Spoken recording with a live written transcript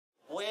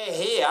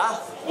here,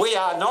 we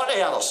are not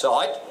out of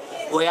sight,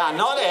 we are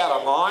not out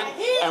of mind,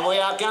 and we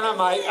are going to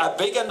make a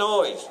bigger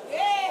noise.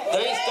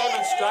 These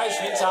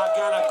demonstrations are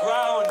going to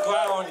grow and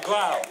grow and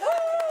grow.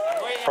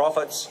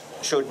 Profits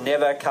should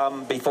never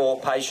come before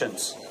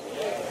patients.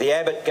 The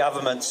Abbott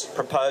government's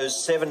proposed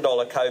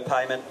 $7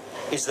 co-payment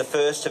is the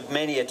first of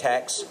many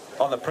attacks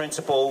on the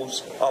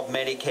principles of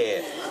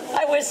Medicare.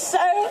 I was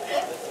so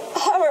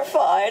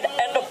horrified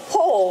and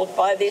appalled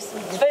by this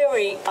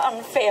very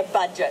unfair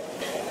budget.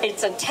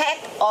 It's an attack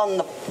on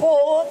the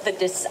poor, the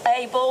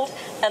disabled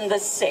and the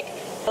sick.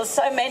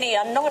 So many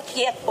are not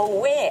yet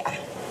aware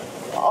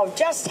of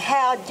just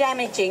how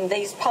damaging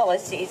these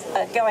policies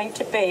are going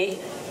to be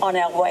on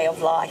our way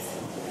of life.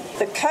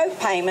 The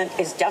co-payment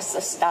is just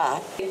the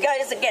start. It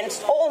goes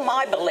against all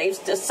my beliefs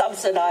to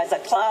subsidise a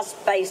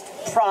class-based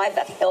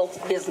private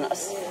health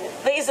business.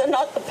 These are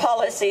not the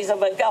policies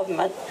of a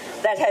government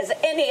that has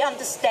any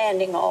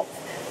understanding of,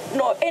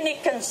 nor any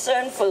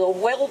concern for the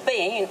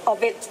well-being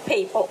of its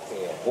people.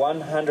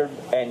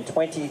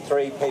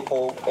 123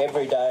 people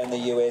every day in the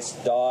US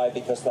die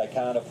because they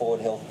can't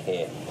afford health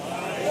care.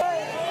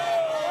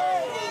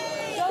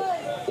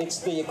 It's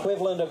the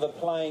equivalent of a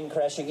plane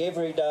crashing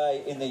every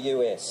day in the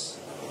US.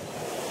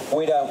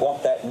 We don't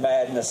want that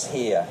madness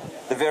here.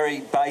 The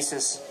very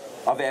basis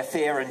of our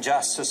fair and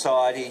just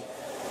society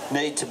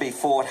need to be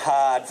fought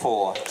hard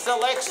for. Next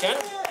election,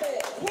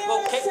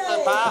 we'll kick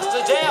the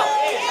bastards out.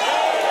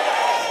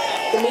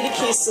 The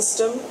Medicare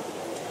system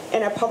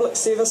and our public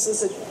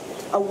services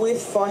are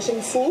worth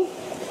fighting for,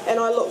 and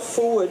I look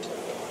forward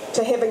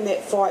to having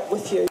that fight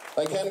with you.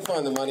 They can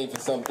find the money for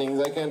some things.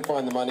 They can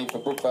find the money for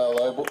Brookvale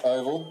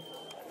Oval.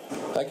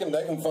 They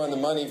can find the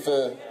money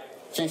for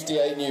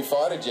 58 new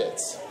fighter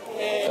jets.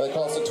 They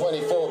cost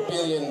 $24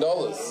 billion.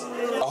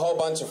 A whole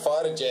bunch of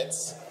fighter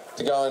jets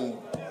to go and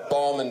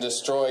bomb and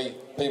destroy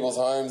people's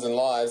homes and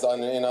lives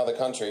in other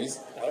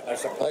countries.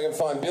 They can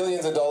find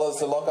billions of dollars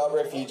to lock up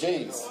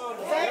refugees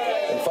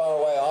in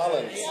faraway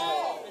islands,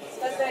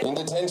 in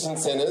detention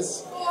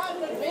centres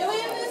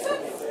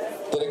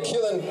that are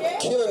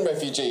killing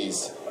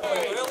refugees.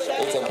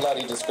 It's a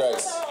bloody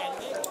disgrace.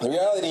 The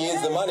reality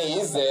is the money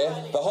is there.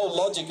 The whole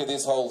logic of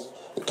this whole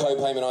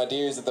co-payment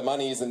idea is that the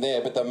money isn't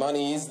there, but the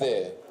money is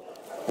there.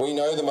 We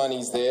know the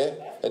money's there.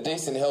 A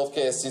decent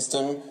healthcare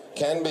system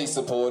can be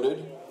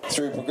supported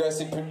through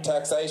progressive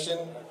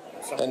taxation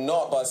and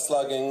not by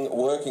slugging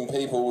working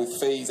people with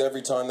fees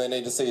every time they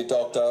need to see a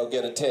doctor or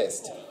get a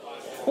test.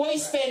 We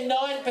spend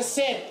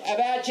 9% of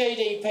our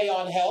GDP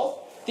on health.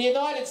 The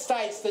United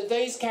States, that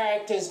these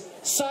characters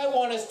so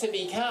want us to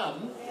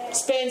become,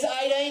 spends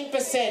 18%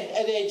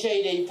 of their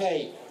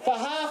GDP. For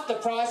half the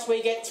price,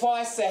 we get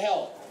twice the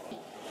help.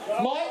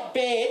 Mike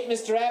Baird,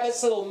 Mr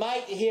Abbott's little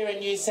mate here in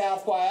New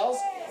South Wales,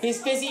 is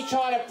busy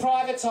trying to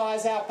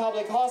privatise our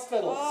public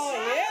hospitals. Oh,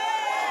 yeah.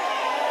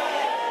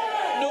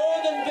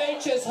 Northern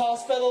Beaches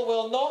Hospital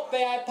will not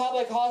be a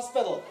public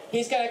hospital.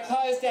 He's going to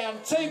close down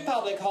 2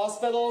 public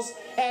hospitals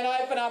and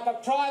open up a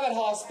private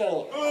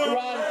hospital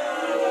run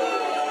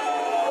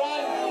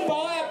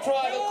by a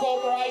private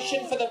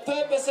corporation for the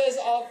purposes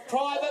of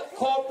private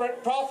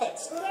corporate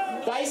profits.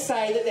 They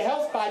say that the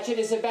health budget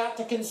is about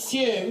to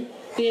consume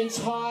the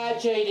entire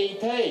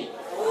GDP.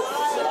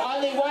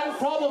 Only one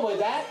problem with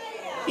that.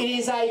 It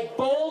is a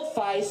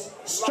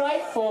bald-faced,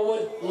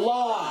 straightforward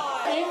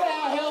lie. If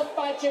our health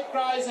budget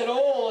grows at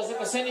all as a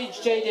percentage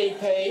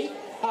GDP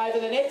over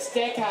the next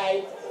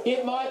decade,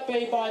 it might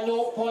be by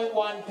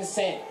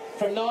 0.1%,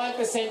 from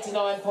 9% to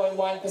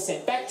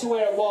 9.1%, back to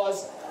where it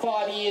was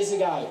 5 years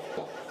ago.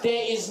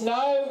 There is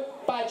no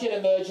budget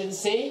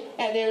emergency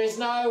and there is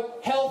no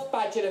health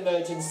budget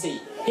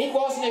emergency. It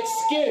was an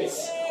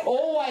excuse,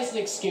 always an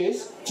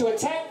excuse, to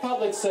attack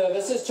public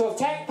services, to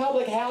attack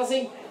public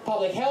housing,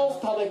 public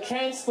health, public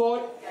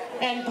transport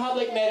and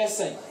public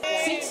medicine.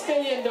 $6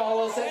 billion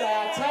that they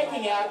are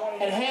taking out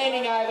and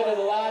handing over to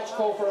the large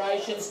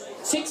corporations.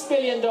 $6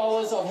 billion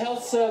of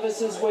health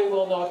services we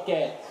will not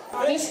get.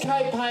 This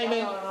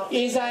co-payment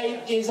is a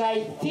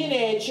thin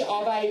edge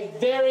of a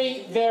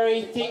very,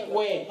 very thick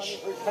wedge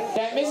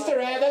that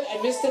Mr Abbott and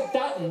Mr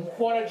Dutton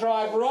want to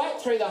drive right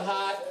through the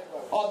heart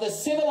of the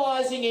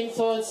civilising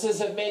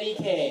influences of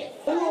Medicare.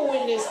 We will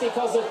win this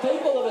because the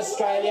people of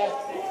Australia,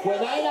 when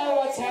they know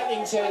what's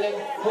happening to them,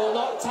 will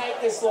not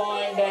take this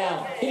lying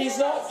down. It is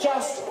not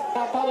just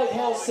our public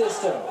health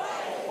system.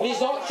 It is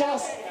not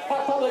just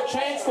our public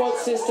transport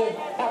system,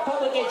 our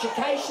public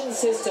education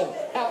system,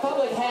 our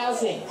public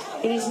housing.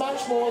 It is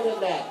much more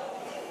than that.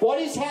 What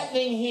is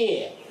happening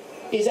here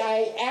is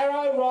an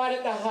arrow right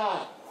at the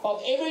heart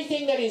of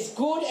everything that is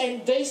good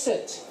and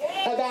decent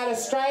about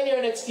Australia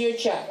and its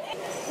future.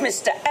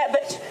 Mr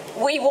Abbott,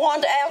 we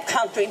want our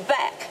country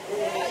back.